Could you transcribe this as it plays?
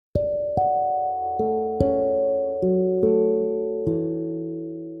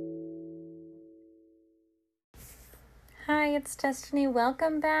it's Destiny.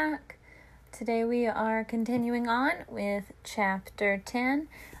 Welcome back. Today we are continuing on with Chapter 10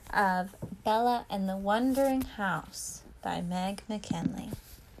 of Bella and the Wandering House by Meg McKinley.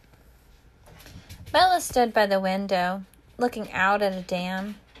 Bella stood by the window, looking out at a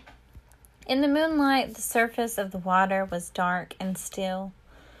dam. In the moonlight, the surface of the water was dark and still.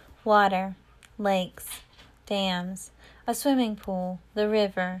 Water, lakes, dams, a swimming pool, the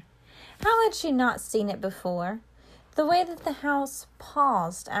river. How had she not seen it before? The way that the house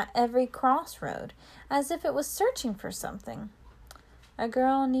paused at every crossroad, as if it was searching for something. A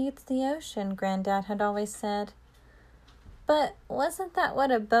girl needs the ocean, Granddad had always said. But wasn't that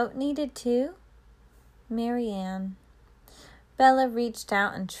what a boat needed too? Marianne. Bella reached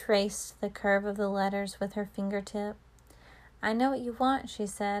out and traced the curve of the letters with her fingertip. I know what you want, she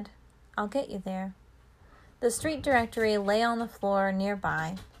said. I'll get you there. The street directory lay on the floor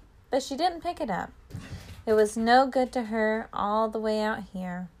nearby, but she didn't pick it up. It was no good to her all the way out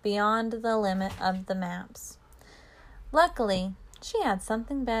here, beyond the limit of the maps. Luckily, she had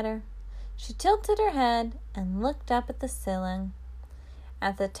something better. She tilted her head and looked up at the ceiling,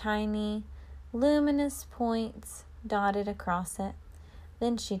 at the tiny, luminous points dotted across it.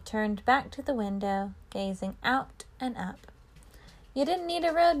 Then she turned back to the window, gazing out and up. You didn't need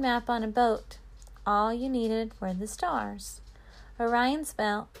a road map on a boat. All you needed were the stars. Orion's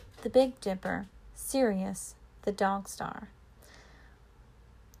Belt, the Big Dipper, Sirius, the Dog Star.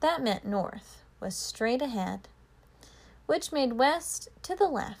 That meant north was straight ahead, which made west to the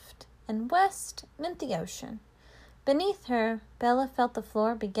left, and west meant the ocean. Beneath her, Bella felt the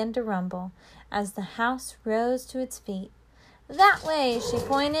floor begin to rumble as the house rose to its feet. That way, she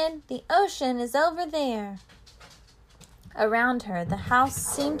pointed. The ocean is over there. Around her, the house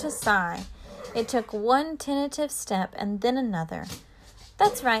seemed to sigh. It took one tentative step and then another.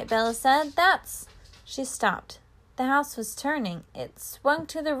 That's right, Bella said. She stopped. The house was turning. It swung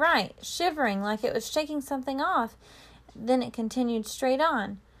to the right, shivering like it was shaking something off. Then it continued straight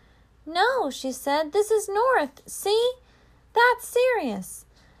on. No, she said. This is north. See? That's Sirius.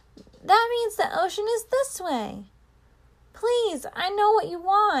 That means the ocean is this way. Please, I know what you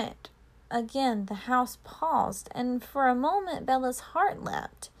want. Again, the house paused, and for a moment Bella's heart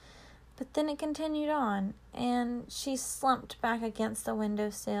leapt. But then it continued on, and she slumped back against the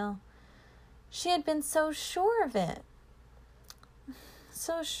windowsill. She had been so sure of it.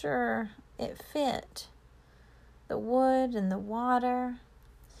 So sure it fit. The wood and the water.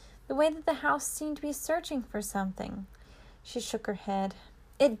 The way that the house seemed to be searching for something. She shook her head.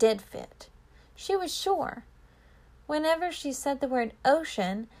 It did fit. She was sure. Whenever she said the word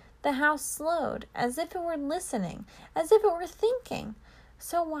ocean, the house slowed, as if it were listening, as if it were thinking.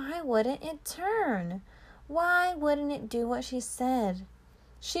 So why wouldn't it turn? Why wouldn't it do what she said?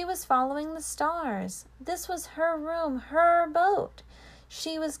 She was following the stars. This was her room, her boat.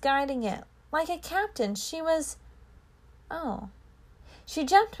 She was guiding it. Like a captain, she was... Oh. She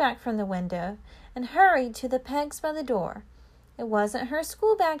jumped back from the window and hurried to the pegs by the door. It wasn't her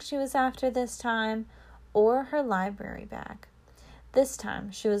school bag she was after this time, or her library bag. This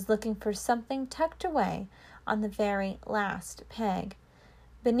time she was looking for something tucked away on the very last peg.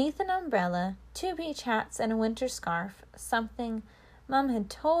 Beneath an umbrella, 2 beach hats and a winter scarf, something Mom had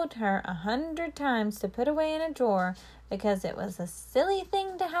told her 100 times to put away in a drawer because it was a silly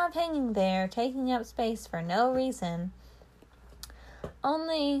thing to have hanging there, taking up space for no reason.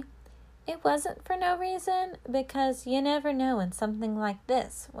 Only, it wasn't for no reason, because you never know when something like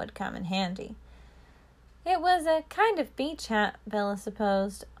this would come in handy. It was a kind of beach hat, Bella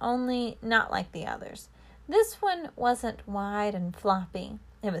supposed, only not like the others. This one wasn't wide and floppy.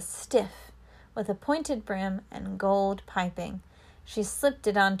 It was stiff, with a pointed brim and gold piping. She slipped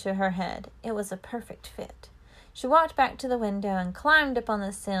it onto her head. It was a perfect fit. She walked back to the window and climbed up on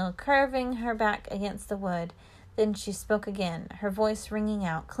the sill, curving her back against the wood. Then she spoke again, her voice ringing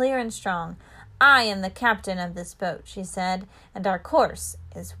out, clear and strong. I am the captain of this boat, she said, and our course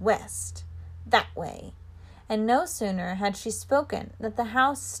is west. That way. And no sooner had she spoken than the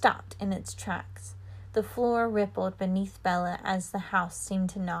house stopped in its tracks. The floor rippled beneath Bella as the house seemed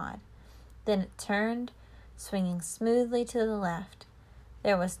to nod. Then it turned, swinging smoothly to the left.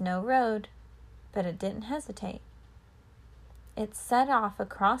 There was no road, but it didn't hesitate. It set off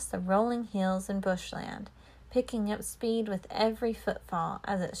across the rolling hills and bushland, picking up speed with every footfall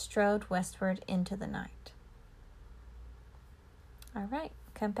as it strode westward into the night. All right,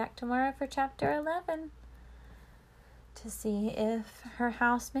 come back tomorrow for Chapter 11 to see if her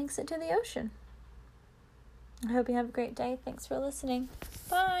house makes it to the ocean. I hope you have a great day. Thanks for listening.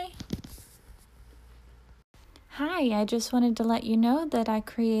 Bye. Hi, I just wanted to let you know that I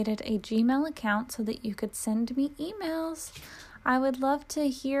created a Gmail account so that you could send me emails. I would love to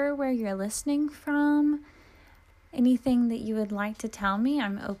hear where you're listening from. Anything that you would like to tell me,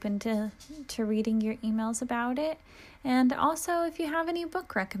 I'm open to reading your emails about it. And also, if you have any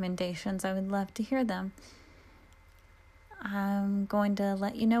book recommendations, I would love to hear them. I'm going to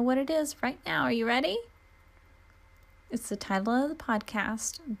let you know what it is right now. Are you ready? It's the title of the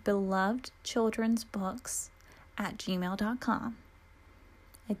podcast, Beloved Children's Books at gmail.com.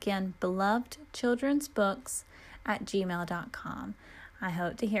 Again, Beloved Children's Books at gmail.com. I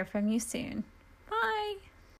hope to hear from you soon.